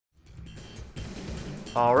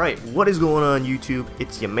Alright, what is going on YouTube?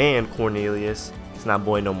 It's your man Cornealiuz. It's not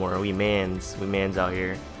boy no more, we mans out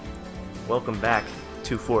here. Welcome back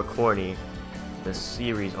to For Corny, the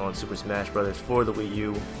series on Super Smash Bros. For the Wii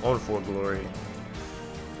U, on For Glory.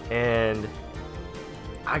 And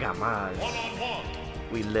I got mine.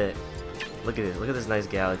 We lit. Look at this nice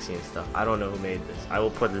galaxy and stuff. I don't know who made this. I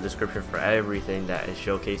will put the description for everything that is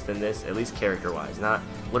showcased in this, at least character wise, not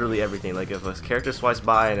literally everything. Like if a character swipes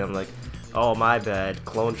by and I'm like, oh my bad,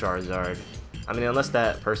 clone Charizard. I mean, unless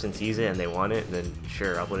that person sees it and they want it, then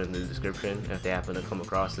sure, I'll put it in the description if they happen to come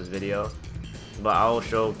across this video. But I'll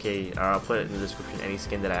showcase, or I'll put it in the description any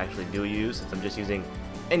skin that I actually do use, since I'm just using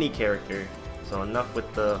any character. So enough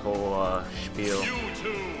with the whole spiel.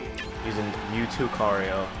 Using Mewtwo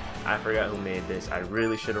Cario. I forgot who made this. I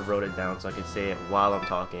really should have wrote it down so I could say it while I'm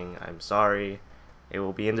talking. I'm sorry. It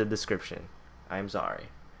will be in the description. I'm sorry.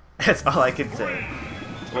 That's all I can say.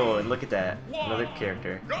 Whoa, and look at that. Another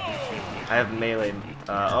character. I have melee.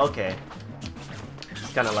 Okay.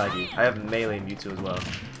 It's kind of laggy. I have melee Mewtwo as well.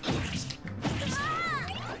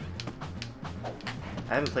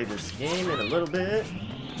 I haven't played this game in a little bit.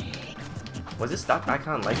 Was this stock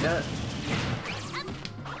icon like that?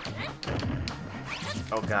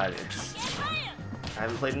 Oh god, I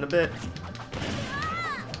haven't played in a bit.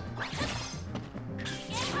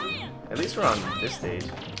 At least we're on this stage.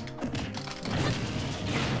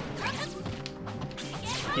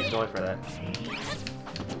 Keeps going for that.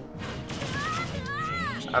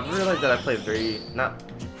 I've realized that I play very not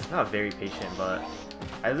very patient, but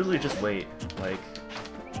I literally just wait. Like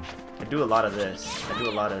I do a lot of this. I do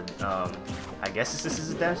a lot of I guess this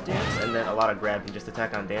is a dash dance, and then a lot of grab and just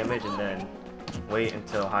attack on damage, and then wait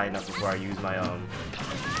until high enough before I use my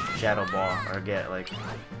shadow ball or get like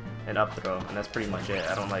an up throw, and that's pretty much it.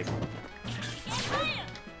 I don't like.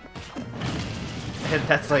 And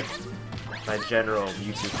that's like my general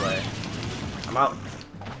Mewtwo play. I'm out.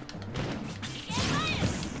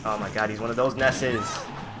 Oh my god, he's one of those Nesses.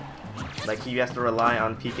 Like he has to rely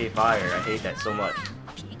on PK Fire. I hate that so much.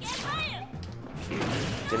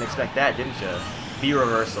 Didn't expect that, didn't you? B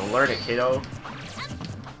reversal. Learn it, kiddo.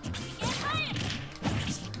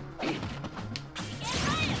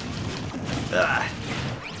 Ugh.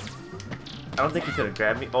 I don't think he could have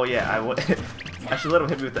grabbed me. Oh yeah, I should let him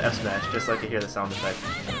hit me with the F smash just so I can hear the sound effect.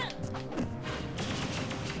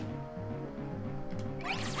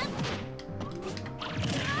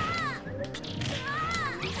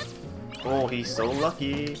 Oh, he's so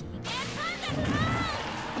lucky.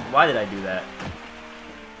 Why did I do that?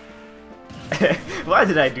 Why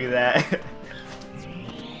did I do that?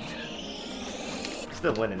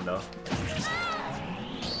 Still winning though.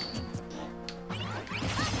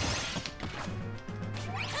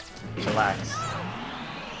 Relax.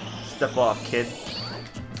 Step off, kid.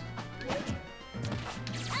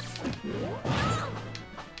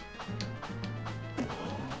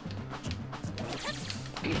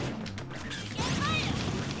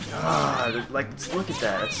 Ah, like, look at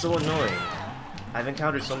that. That's so annoying. I've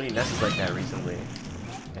encountered so many Nesses like that recently.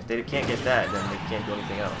 If they can't get that, then they can't do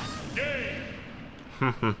anything else.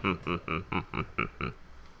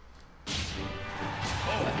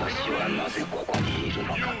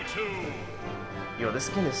 Yo, this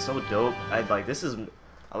skin is so dope. I like this is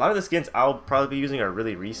a lot of the skins I'll probably be using are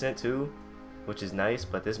really recent too, which is nice,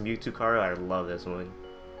 but this Mewtwo card, I love this one.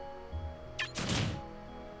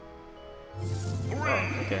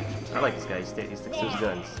 Oh, okay. I like this guy. He sticks to his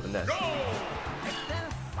guns. The Ness.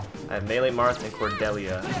 I have melee Marth and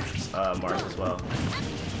Cordelia Marth as well.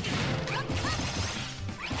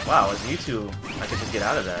 Wow, as Mewtwo, I could just get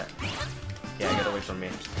out of that. Yeah, get away from me.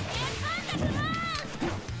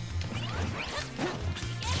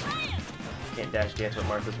 Can't dash dance with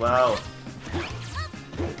Marth as well.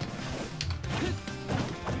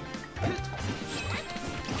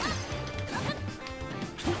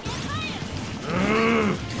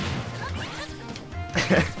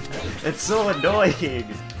 It's so annoying.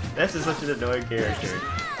 This is such an annoying character.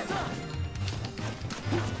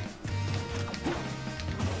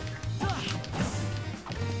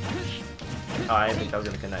 Oh, I didn't think I was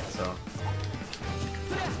gonna connect, so.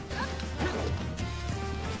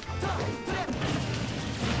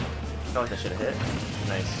 Felt like I should have hit.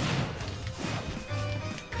 Nice.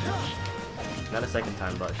 Not a second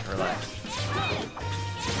time, but relax.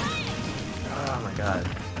 Oh my god.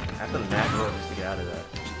 I have to MaxHero just to get out of that.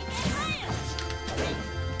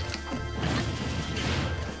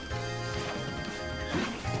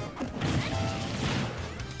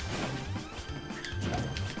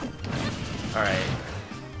 Alright.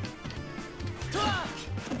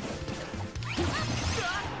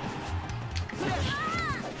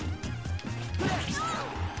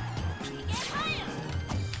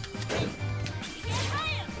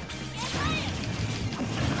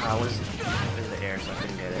 I was in the air, so I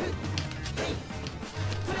couldn't get it.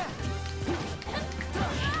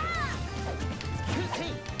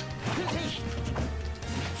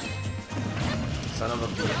 Son of a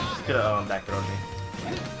bitch. He could have back thrown me.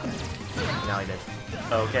 Now he did.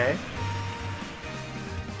 Okay.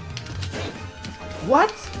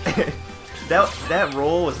 What? that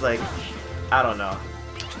roll was like, I don't know.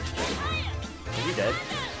 Is he dead?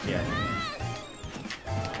 Yeah.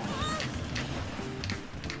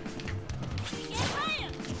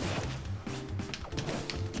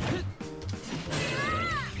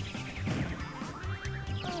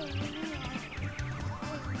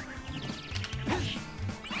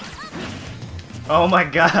 Oh my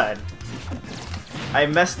god! I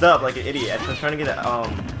messed up like an idiot. I was trying to get a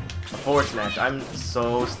forward smash. I'm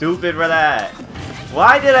so stupid for that.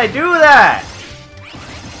 Why did I do that?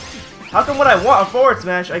 How come when I want a forward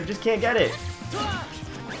smash, I just can't get it?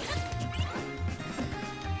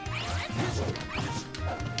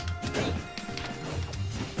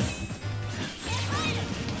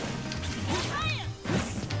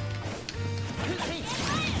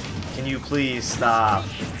 Can you please stop?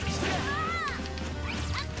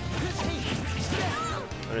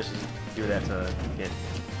 Let's just do that to get,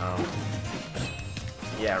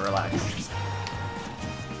 yeah, relax.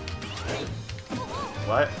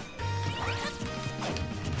 What?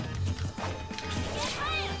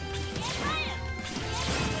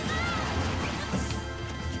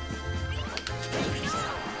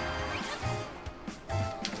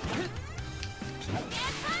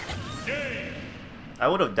 I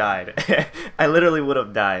would have died. I literally would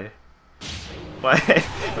have died. What?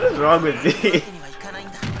 What is wrong with me?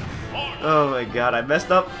 Oh my god, I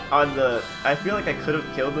messed up on the... I feel like I could have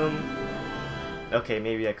killed him. Okay,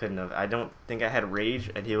 maybe I couldn't have. I don't think I had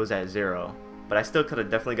rage and he was at 0. But I still could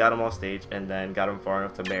have definitely got him off stage and then got him far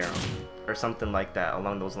enough to bear him. Or something like that,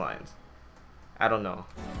 along those lines. I don't know.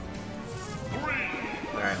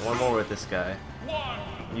 Alright, one more with this guy.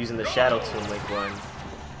 I'm using the Shadow Toon Link one.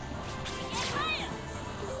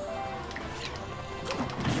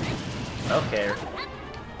 Okay.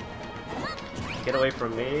 Get away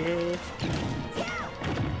from me.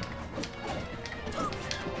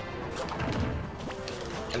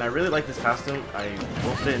 And I really like this costume. I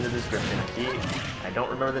will put it in the description. I don't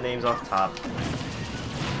remember the names off top.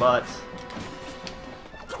 But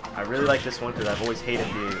I really like this one because I've always hated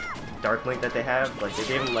the Dark Link that they have. Like, they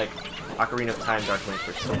gave him like Ocarina of Time Dark Link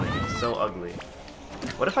for so many. It's so ugly.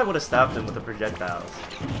 What if I would have stopped him with the projectiles?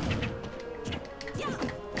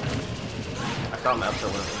 I thought my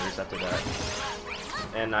episode would have intercepted that.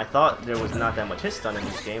 And I thought there was not that much hit stun in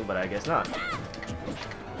this game, but I guess not.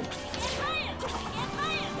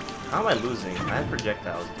 How am I losing? I have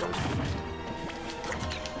projectiles, dude.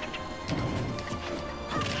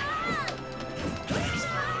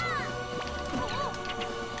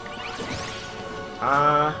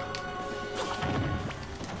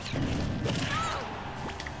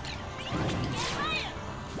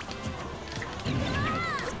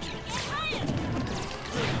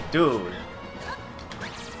 Dude.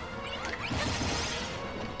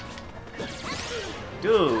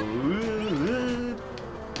 Dude.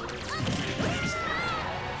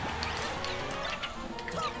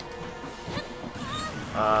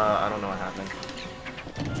 I don't know what happened.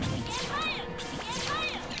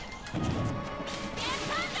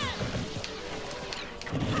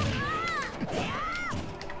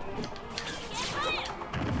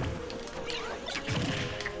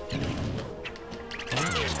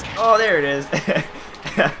 Oh, there it is.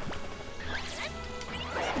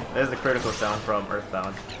 There's the critical sound from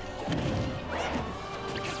Earthbound.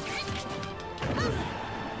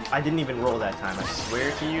 I didn't even roll that time. I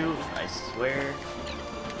swear to you. I swear.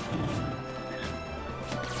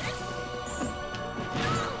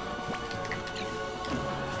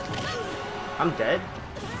 I'm dead?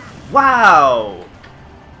 Wow!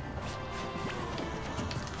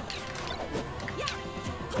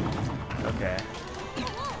 Okay.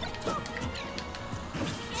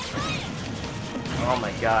 Oh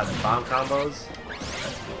my god, the bomb combos?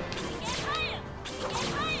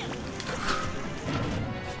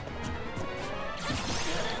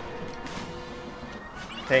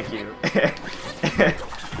 Thank you.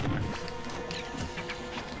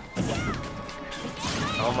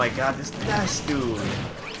 Oh my god, this Ness dude!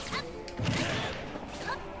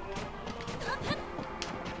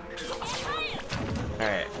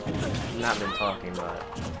 Alright, I've not been talking, but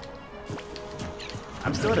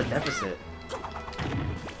I'm still at a deficit.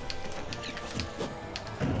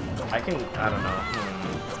 I don't know.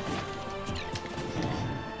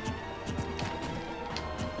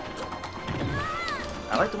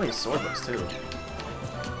 I like the way his sword looks too.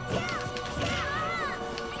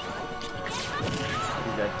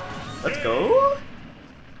 go.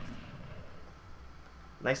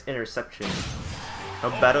 Nice interception. A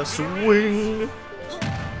battle swing.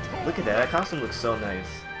 Look at that. That costume looks so nice.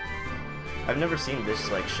 I've never seen this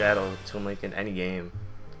like Shadow Toon Link in any game.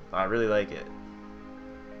 But I really like it.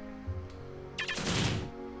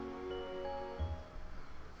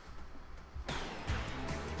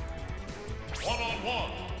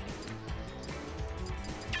 One-on-one.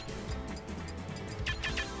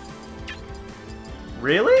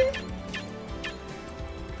 Really?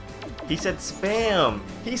 He said spam.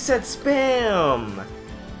 He said spam.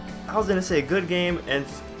 I was gonna say good game and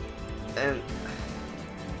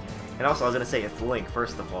also I was gonna say it's Link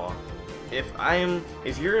first of all. If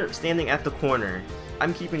you're standing at the corner,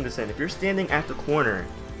 I'm keeping this in. If you're standing at the corner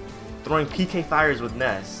throwing PK fires with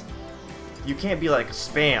Ness, you can't be like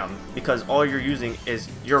spam because all you're using is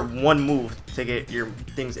your one move to get your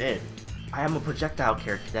things in. I am a projectile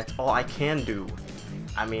character. That's all I can do.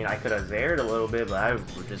 I mean, I could have zared a little bit, but I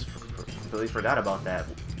just completely forgot about that.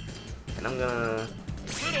 And I'm gonna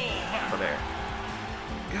go there.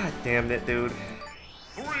 God damn it, dude.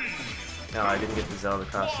 No, I didn't get the Zelda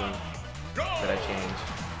costume that I changed.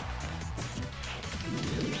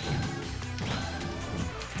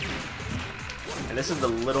 And this is the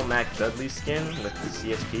Little Mac Dudley skin with the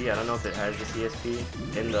CSP. I don't know if it has the CSP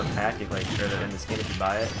in the pack, or in the skin if you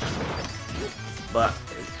buy it. But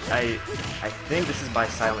I think this is by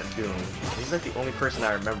SilentDoom. He's like the only person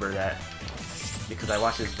I remember that, because I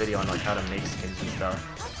watched his video on like how to make skins and stuff.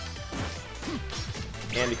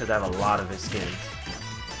 And because I have a lot of his skins.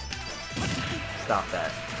 Stop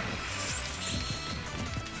that.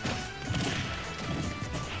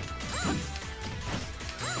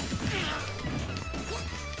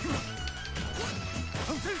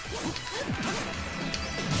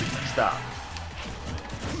 Stop.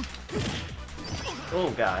 Oh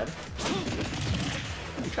god.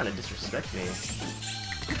 You're trying to disrespect me.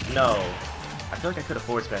 No. I feel like I could have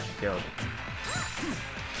forward smashed and killed.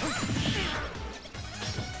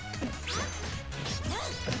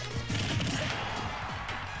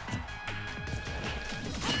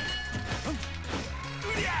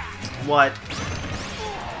 What?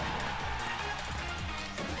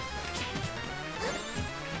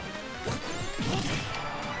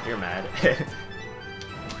 You're mad.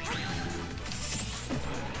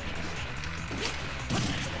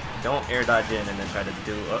 Don't air dodge in and then try to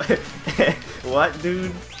do what,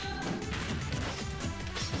 dude?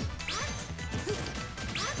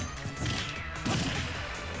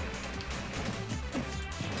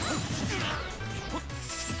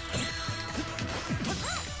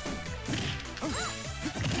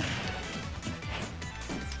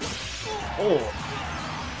 Oh,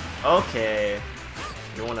 okay.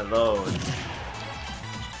 You're one of those.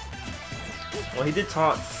 Well, he did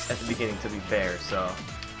taunt at the beginning, to be fair, so.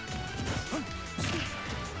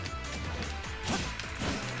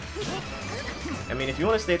 I mean, if you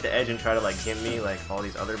want to stay at the edge and try to like get me like all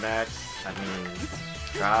these other backs, I mean,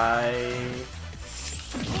 try.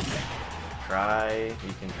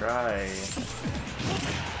 You can try,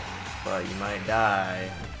 but you might die.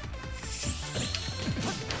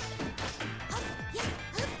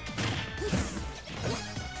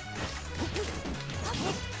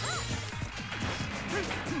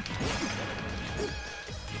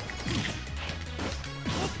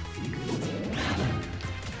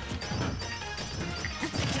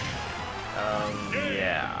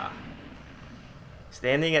 Yeah.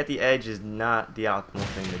 Standing at the edge is not the optimal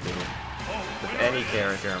thing to do. With any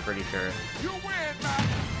character, I'm pretty sure.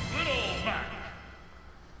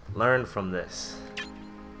 Learn from this.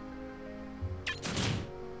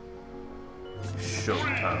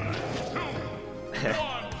 Showtime.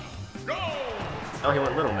 Oh, he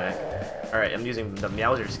went Little Mac. Alright, I'm using the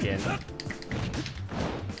Meowser skin.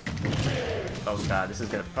 Oh god, this is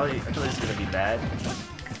gonna I feel like this is gonna be bad.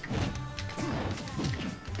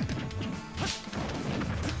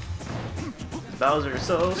 Bowser is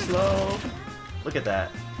so slow. Look at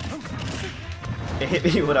that. It hit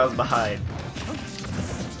me when I was behind.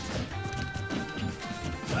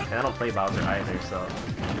 And I don't play Bowser either, so.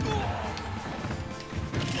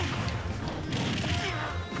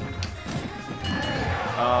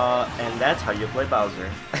 And that's how you play Bowser.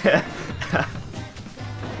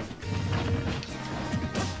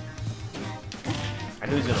 I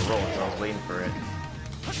knew he was gonna roll, so I was waiting for it.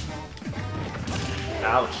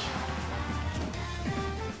 Ouch.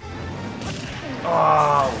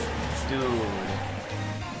 Oh, dude.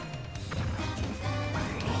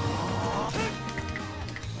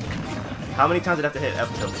 How many times did I have to hit F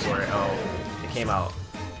tilt before it? Oh, it came out.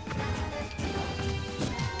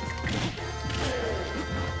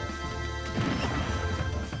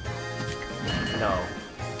 No.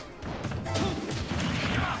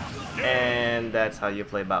 And that's how you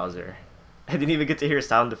play Bowser. I didn't even get to hear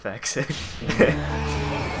sound effects.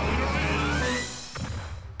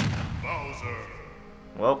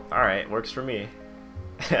 Well, alright, works for me.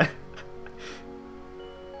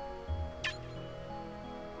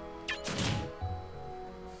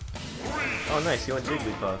 Oh nice, he went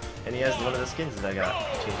Jigglypuff. And he has one of the skins that I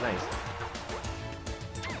got, which is nice.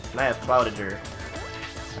 And I have Cloudager.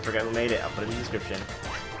 I forgot who made it, I'll put it in the description.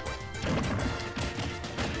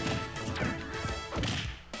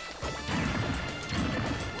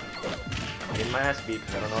 I'm getting my ass beat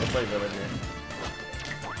because I don't know how to play Villager.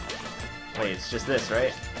 Wait, it's just this,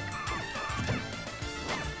 right?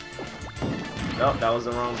 Oh, that was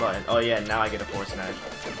the wrong button. Oh yeah, now I get a force smash.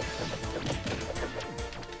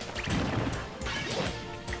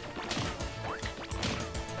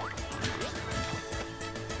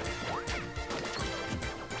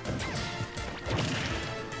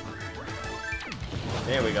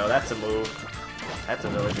 There we go, that's a move. That's a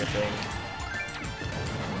Villager thing.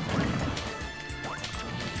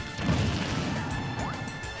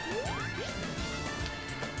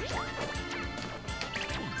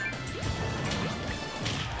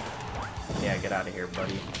 Yeah, get out of here,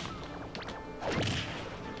 buddy.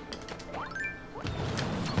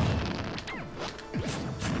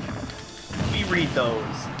 We read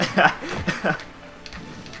those.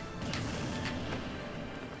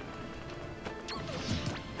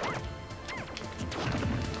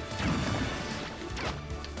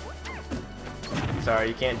 Sorry,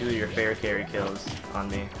 you can't do your fair carry kills on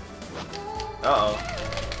me. Uh-oh.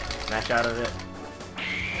 Smash out of it.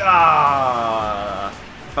 Ah!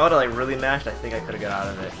 If I would've like really mashed, I think I could've got out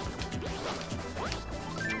of it.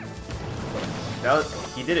 That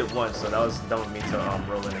was, he did it once, so that was done with me to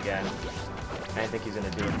roll in again. I didn't think he was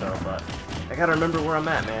gonna do it though, but I gotta remember where I'm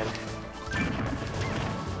at, man.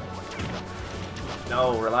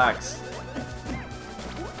 No, relax.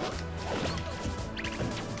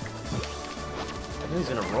 I think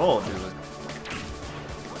he's gonna roll, dude.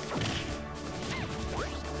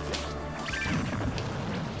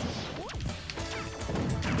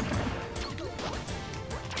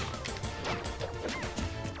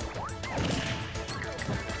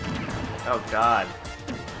 Oh god.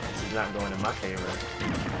 This is not going in my favor.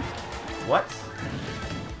 What?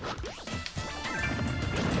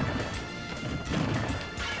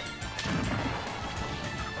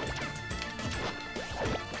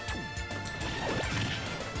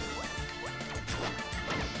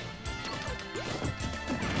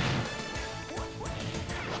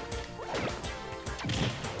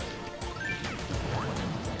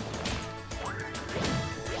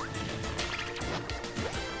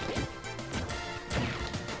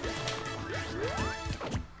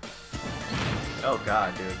 Oh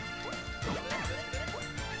god, dude.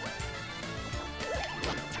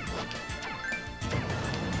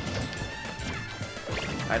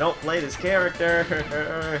 I don't play this character.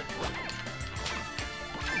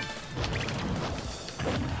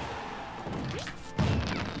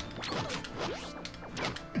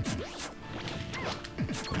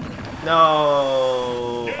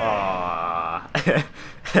 No. Aww.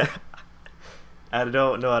 I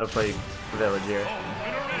don't know how to play Villager.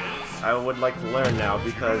 I would like to learn now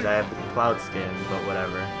because I have the cloud skin, but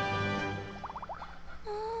whatever.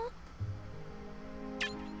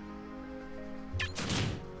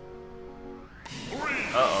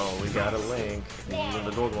 Uh-oh, we got a Link. And even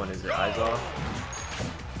the gold one, is it Izal?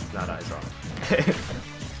 It's not Izal.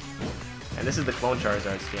 And this is the Clone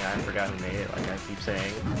Charizard skin. I forgot who made it, like I keep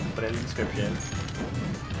saying. Put it in the description.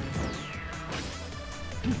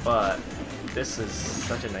 But this is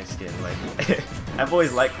such a nice skin. Like I've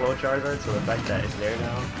always liked Clone Charizard, so the fact that it's there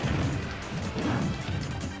now.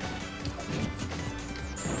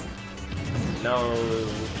 No.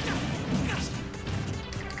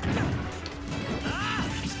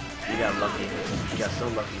 You got lucky. You got so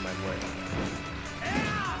lucky, my boy.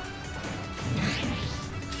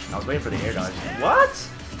 I was waiting for the air dodge. What?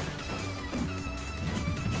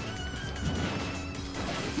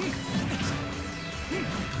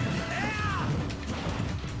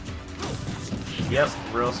 Yep,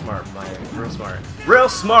 real smart, Maya. Real smart. Real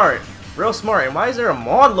smart! Real smart. And why is there a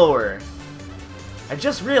mod lower? I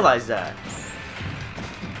just realized that.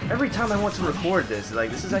 Every time I want to record this,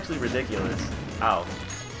 like, this is actually ridiculous. Ow.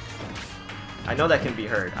 I know that can be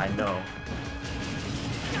heard. I know.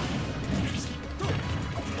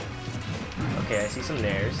 Okay, I see some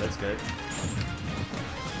nairs. That's good.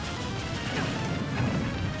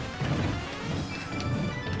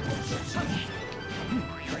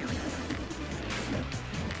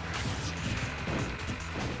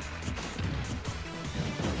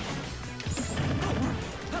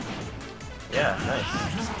 Yeah, nice.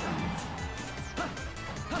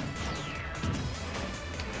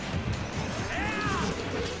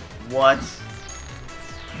 What?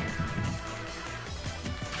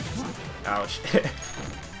 Ouch.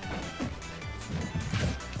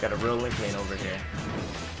 Got a real link main over here.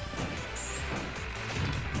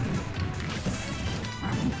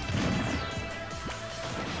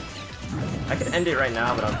 I could end it right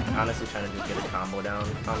now, but I'm honestly trying to just get a combo down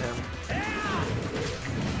on him.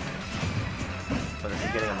 But this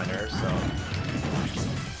is getting on my nerves, so...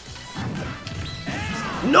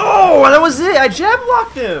 No! That was it! I jab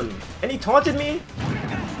blocked him! And he taunted me?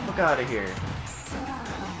 Fuck out of here.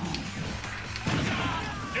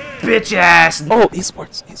 Bitch ass! Oh,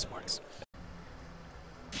 esports, esports.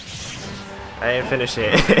 I didn't finish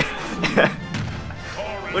it.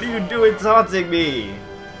 What are you doing taunting me?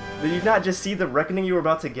 Did you not just see the reckoning you were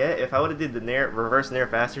about to get? If I would have did the reverse nair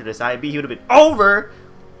faster to side B, he would have been over!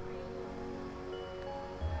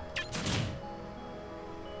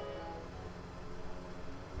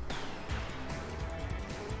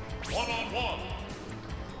 One-on-one.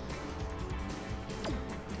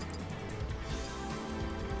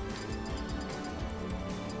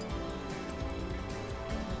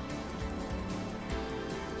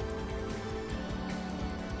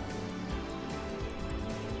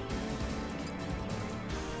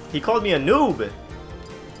 He called me a noob!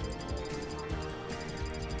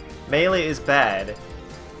 Melee is bad.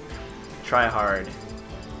 Try hard.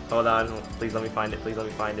 Hold on, please let me find it, please let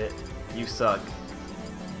me find it. You suck.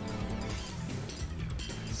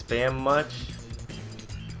 Spam much?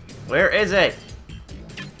 Where is it?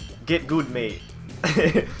 Get good, mate.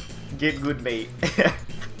 Get good, mate.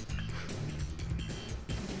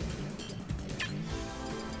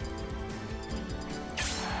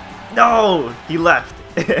 No! He left.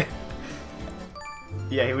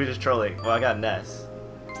 Yeah, he was just trolling. Well, I got Ness.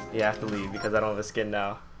 You have to leave because I don't have a skin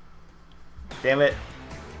now. Damn it.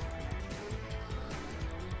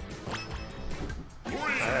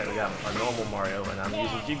 Alright, we got a normal Mario, and I'm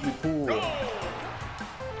using Jigglypool.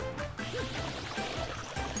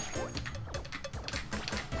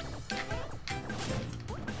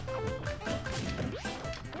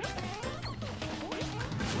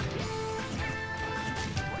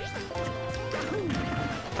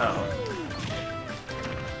 Uh-oh.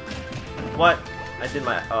 What? I did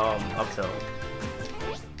my, up tilt.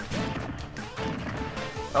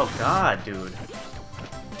 Oh god, dude.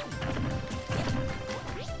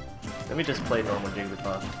 Let me just play normal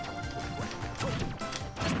Jigglypuff.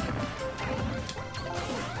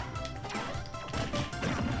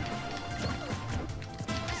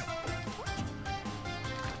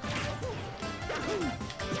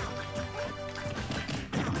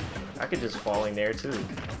 I could just falling there too.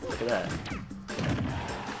 Look at that.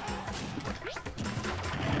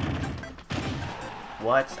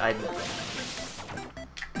 What?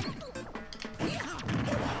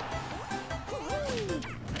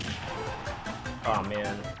 Oh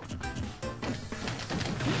man.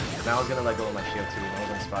 Now I was gonna let go of my shield too. I was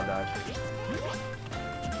gonna spot dodge.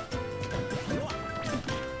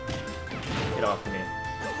 Get off me.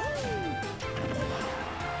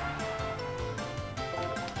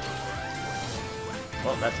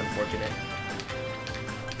 Well, that's unfortunate.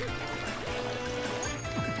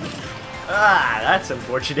 Ah, that's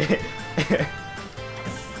unfortunate.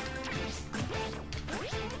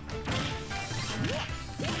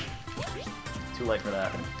 Too late for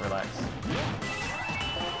that. Relax.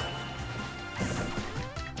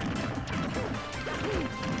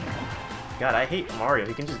 God, I hate Mario.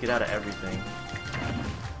 He can just get out of everything.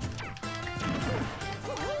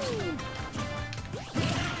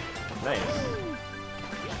 Nice.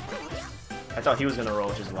 I thought he was gonna roll,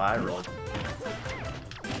 which is why I rolled.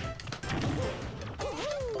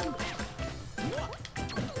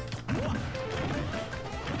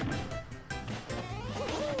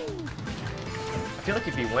 I feel like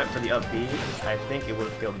if he went for the up B, I think it would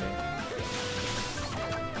have killed me.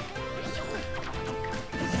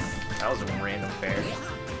 That was a random fair.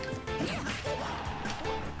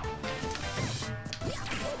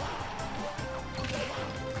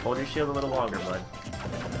 Hold your shield a little longer, bud.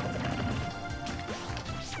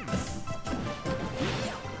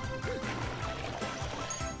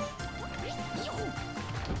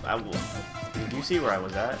 I will. Did you see where I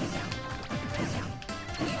was at?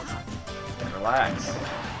 Relax.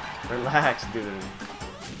 Relax, dude.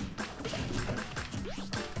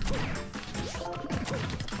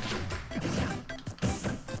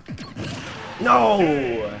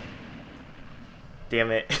 No!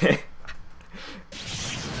 Damn it.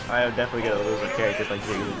 I am definitely gonna lose with characters like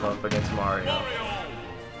Jigglypuff against Mario.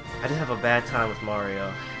 I just have a bad time with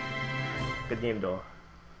Mario. Good game though.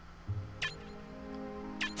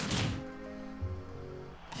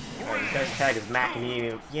 Alright, this guy's tag is Mac and he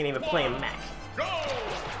ain't even playing Mac.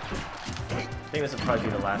 I think this will probably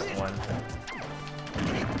be the last one.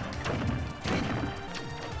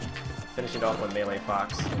 Finish it off with Melee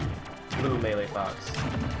Fox. Blue Melee Fox.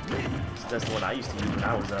 That's the one I used to use when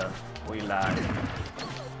I was a wee lad.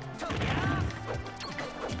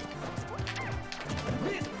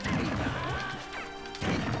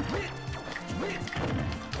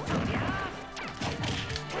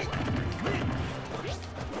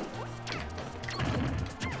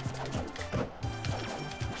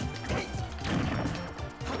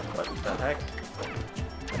 What the heck?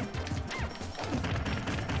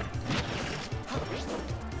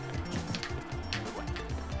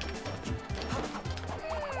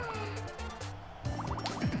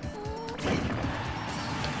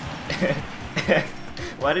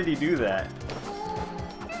 Why did he do that?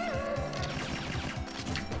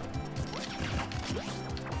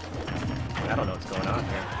 I don't know what's going on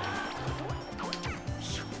here.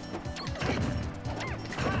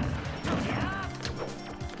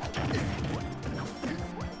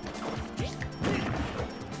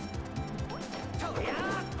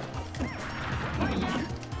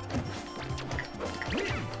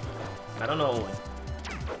 I don't know.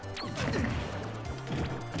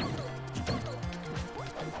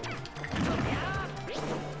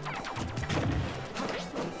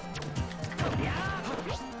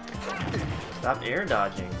 Stop air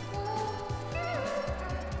dodging.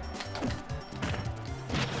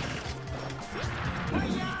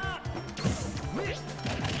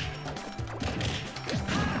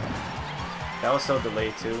 That was so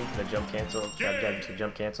delayed too, the jump cancel, that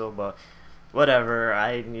jump cancel, but whatever,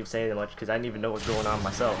 I didn't even say that much because I didn't even know what's going on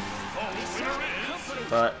myself.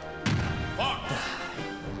 But I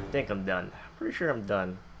think I'm done. Pretty sure I'm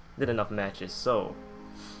done. Did enough matches, so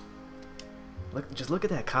just look at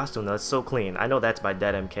that costume though, it's so clean. I know that's by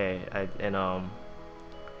Dead MK and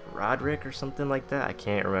Roderick or something like that. I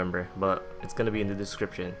can't remember, but it's gonna be in the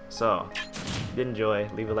description. So if you did enjoy,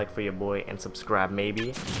 leave a like for your boy and subscribe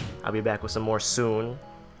maybe. I'll be back with some more soon.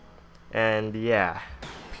 And yeah,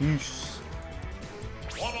 peace.